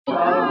Yeah,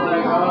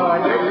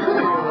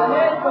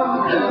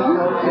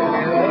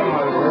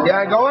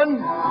 going?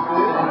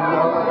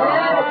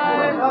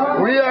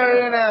 We are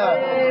in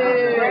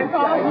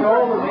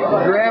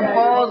Grand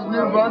Falls,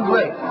 New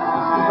Brunswick.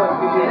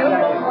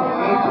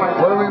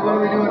 What are we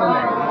doing in there?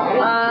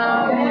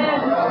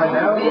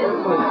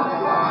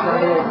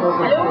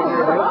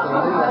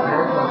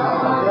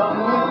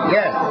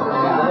 Yes.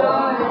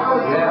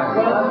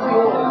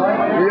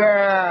 We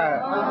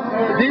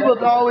are. People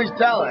always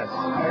tell us.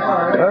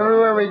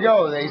 Everywhere we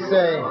go, they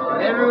say.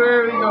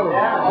 Everywhere we go,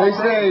 they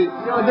say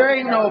there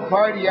ain't no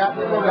party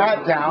happening in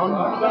that town.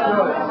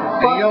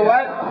 And you know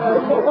what?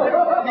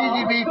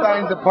 DGB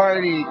finds a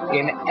party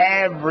in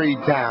every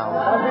town.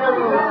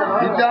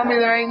 You tell me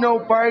there ain't no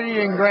party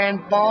in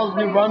Grand Falls,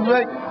 New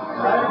Brunswick?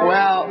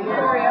 Well,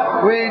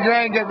 we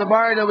drank at the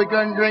bar till we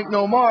couldn't drink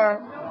no more.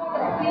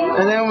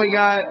 And then we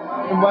got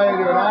invited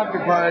to an after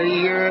party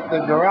here at the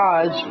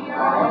garage.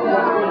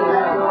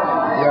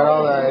 You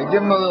know,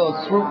 give them a little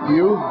swoop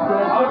view.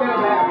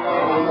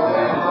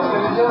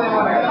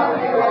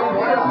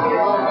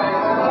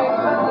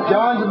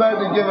 John's about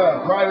to give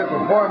a private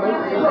performance.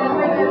 It's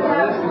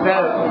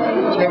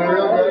getting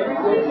real good.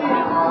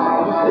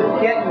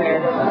 It's getting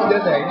there. It's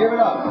getting there. Give it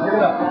up. Give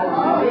it up.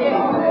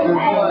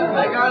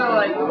 I gotta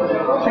like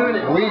tune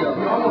it.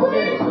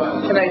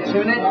 Can I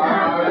tune it?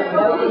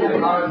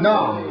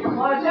 No.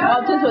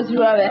 I'll just what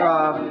you have it.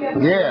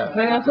 Yeah.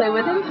 Are you gonna play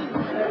with him?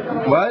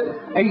 What?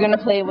 Are you gonna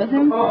play with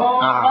him?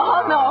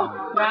 Oh no.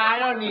 Nah, I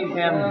don't need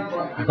him.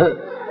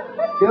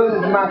 He'll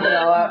just knock it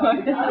all out.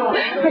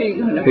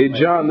 Hey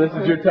John, this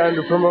is your time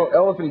to promote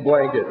Elephant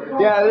Blanket.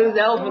 Yeah, this is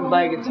elephant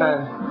blanket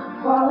time.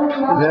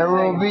 There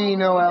will be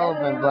no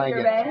elephant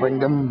blankets. Bring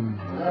them.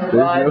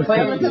 Well, I play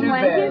with Elephant two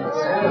blanket? bands.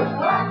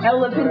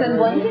 Elephant and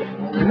blanket?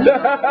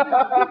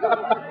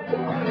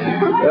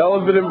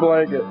 Elephant and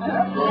Blanket.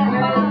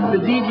 The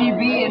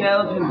DGB and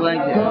elephant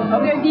blanket.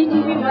 Okay,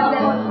 DGB,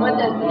 what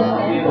does it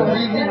stand for?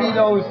 DGB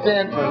don't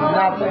stand for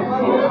nothing.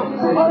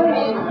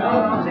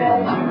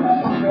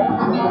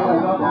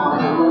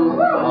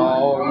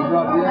 Oh, you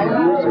dropped the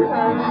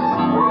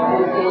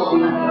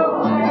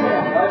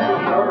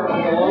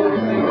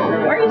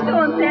Why are you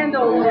still in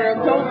sandals or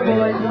toast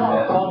boys?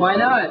 Why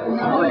not?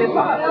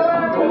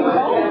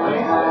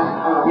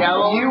 Yeah,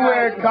 well, You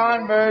wear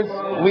Converse,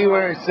 we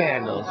wear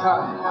sandals.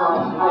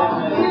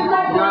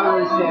 not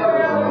really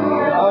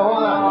sandals. Oh,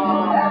 hold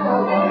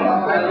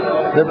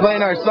on. They're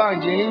playing our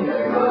song, Gene.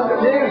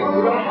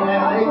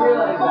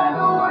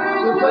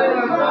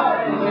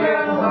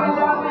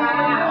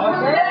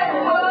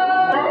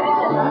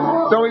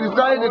 So we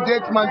decided to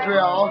ditch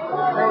Montreal.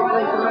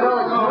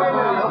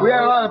 We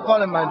had a lot of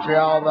fun in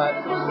Montreal, but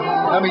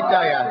let me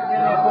tell you,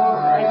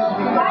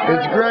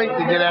 it's great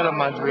to get out of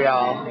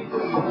Montreal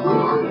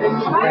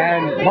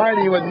and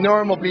party with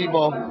normal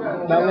people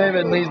that live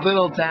in these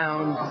little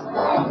towns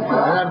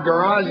and have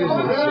garages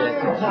and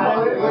shit.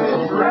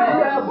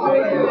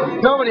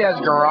 Nobody has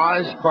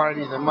garage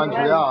parties in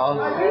Montreal.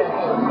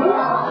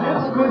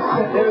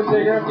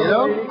 You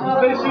know?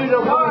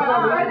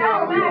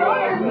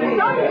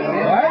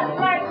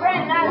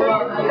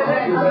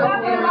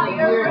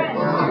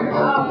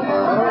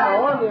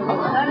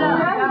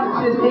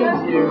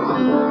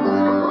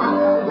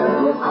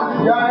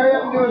 Yeah, hurry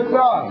up and do a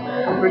song.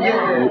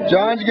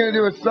 John's gonna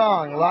do a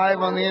song live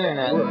on the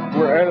internet.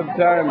 We're out of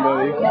time,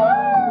 buddy.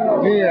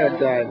 Me out of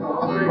time.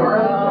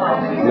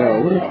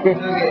 No.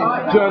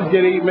 John's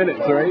got 8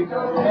 minutes, right?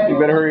 You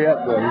better hurry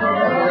up then.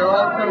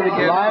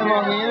 Live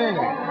on the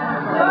internet.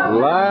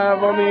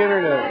 Live on the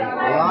internet.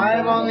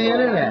 Live on the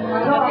internet.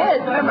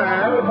 Yes,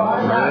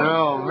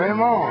 No,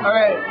 vraiment.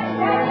 Alright.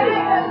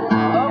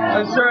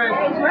 I'm sorry.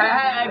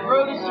 I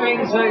broke a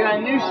string, so I got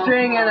a new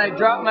string, and I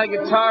dropped my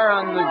guitar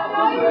on the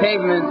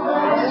pavement.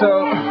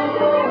 So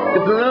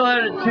it's a little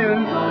out of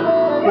tune,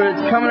 but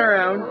it's coming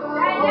around.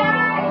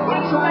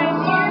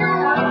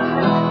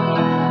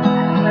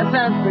 That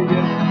sounds pretty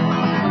good.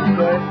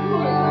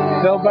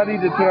 Tell Buddy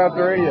to turn off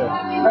the radio.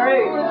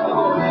 Alright.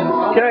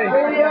 Okay.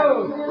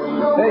 Radio.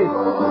 Hey,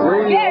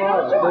 radio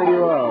off.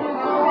 Radio off.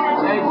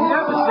 Hey, do you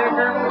have a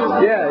sticker?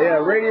 Yeah,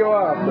 radio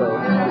off though.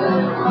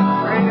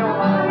 Radio on.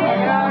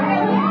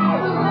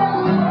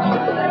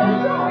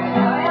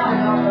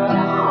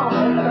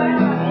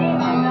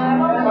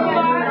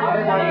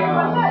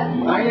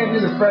 I'm gonna do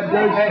the Fred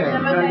Durst thing.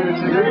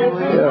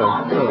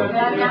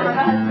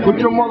 Yeah. Put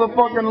your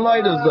motherfucking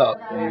lighters up.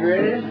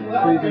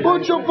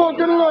 Put your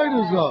fucking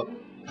lighters up.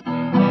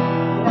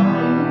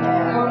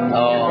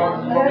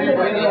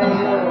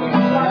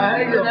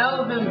 It's an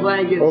elephant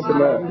blanket. Open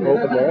that.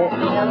 Open that.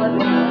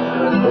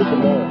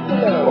 Open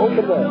that.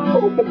 Open that.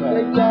 Open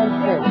that.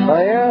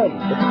 I am.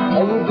 I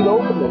need you to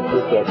open this for a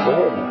sec. Go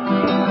ahead.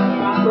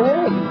 Go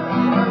ahead.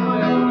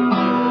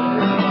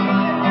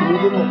 Can you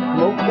give him a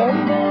smoke gun?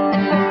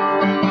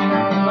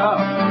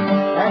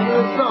 After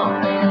the song.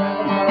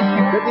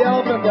 Get the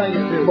elephant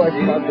blanket too. My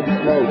fucking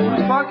smoke.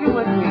 You're fucking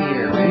with me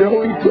here, man. No,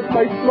 he took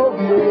my smoke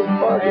through his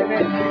pocket.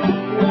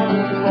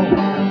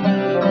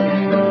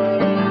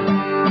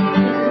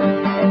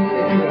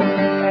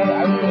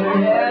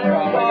 Yeah,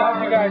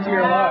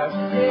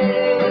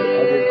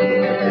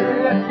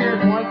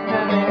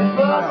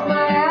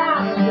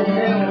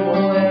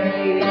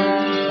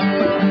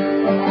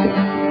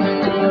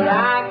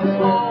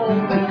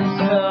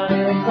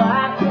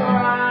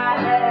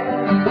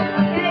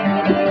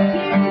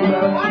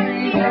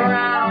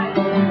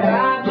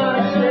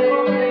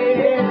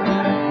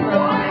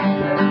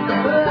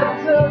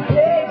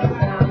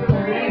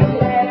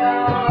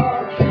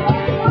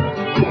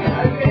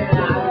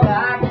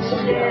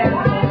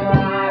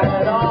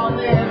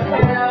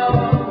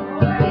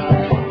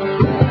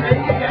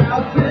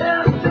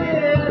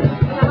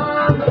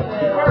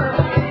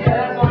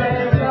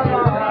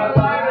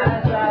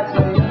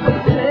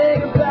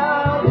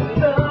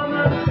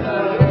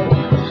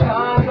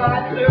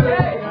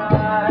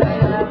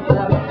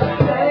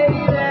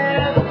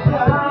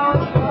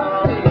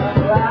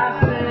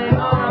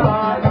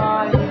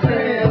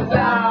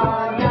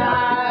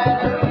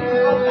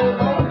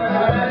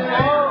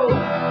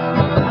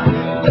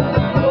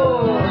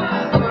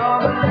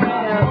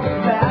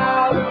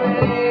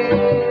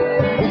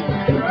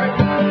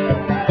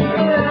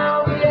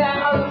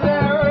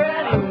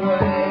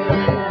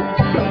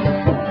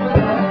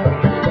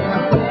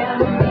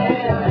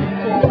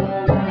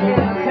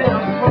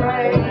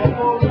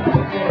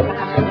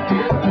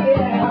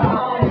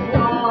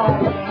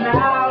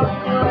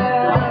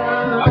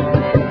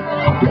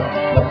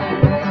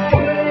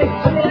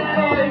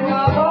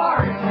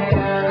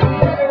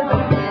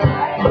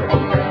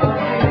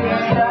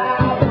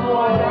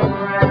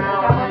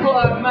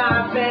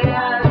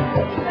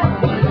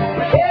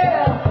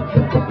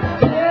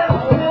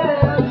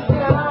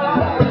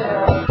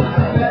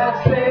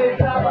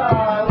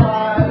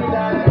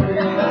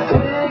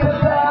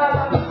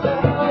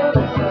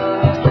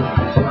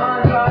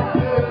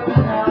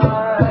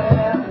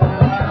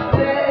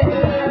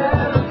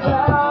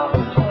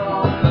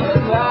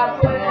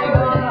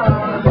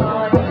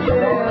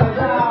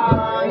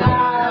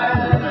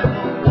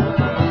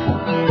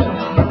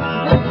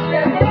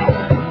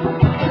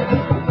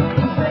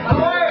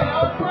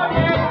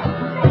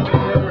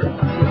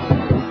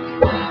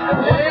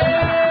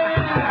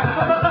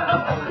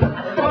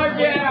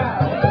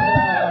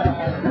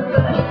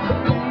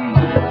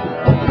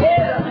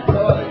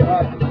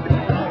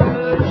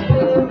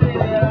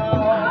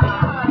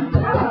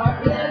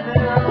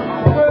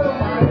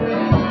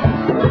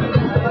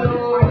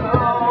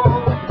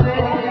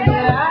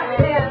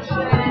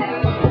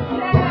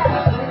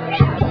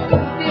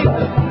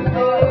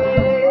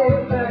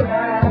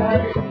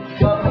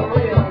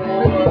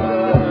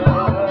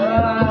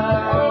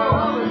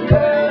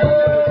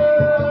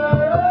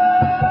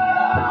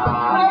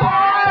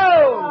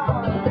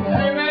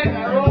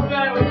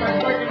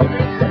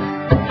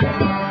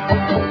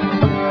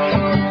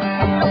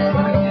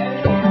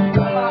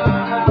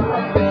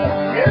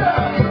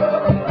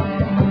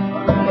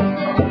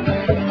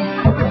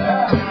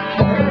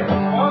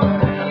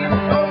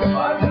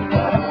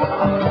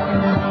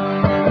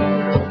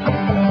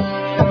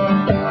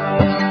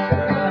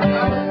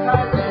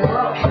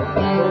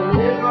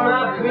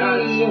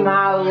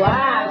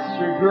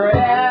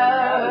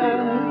 regret.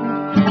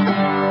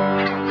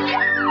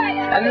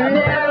 I've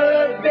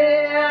never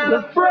been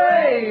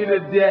afraid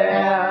of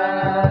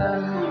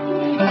death.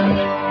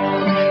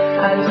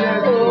 I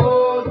just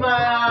close my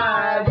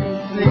eyes and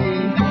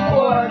sleep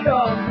what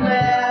comes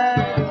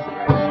next.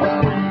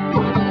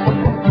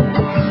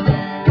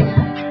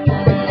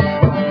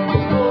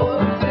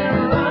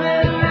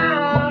 Running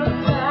out of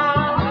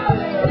time.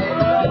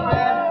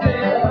 That's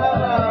it,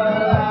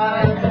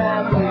 life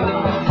that we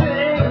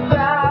think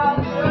about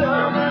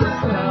summer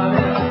sun.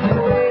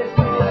 Waste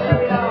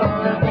away on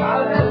the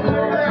holidays.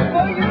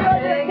 What you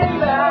think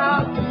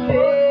about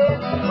me?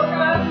 What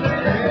I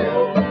say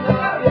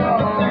about your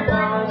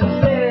arms.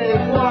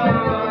 Take one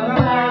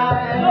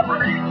night.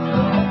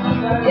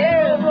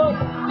 Yeah, look,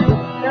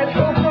 that's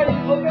so funny.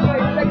 Look at my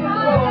second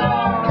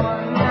floor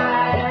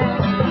night.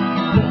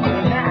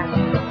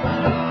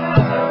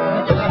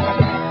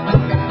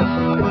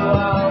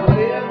 I'll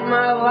live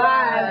my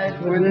life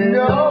with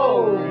no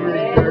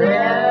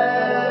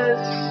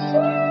regrets.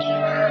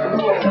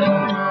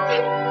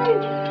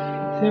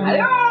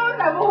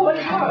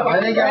 I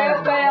think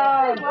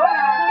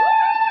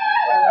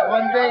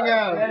one thing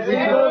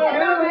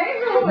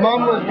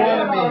Mom was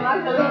warning me,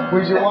 we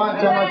should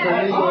watch how much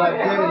illegal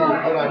activity we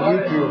put on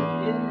YouTube.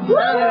 I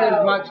don't think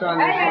there's much on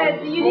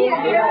this. You need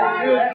to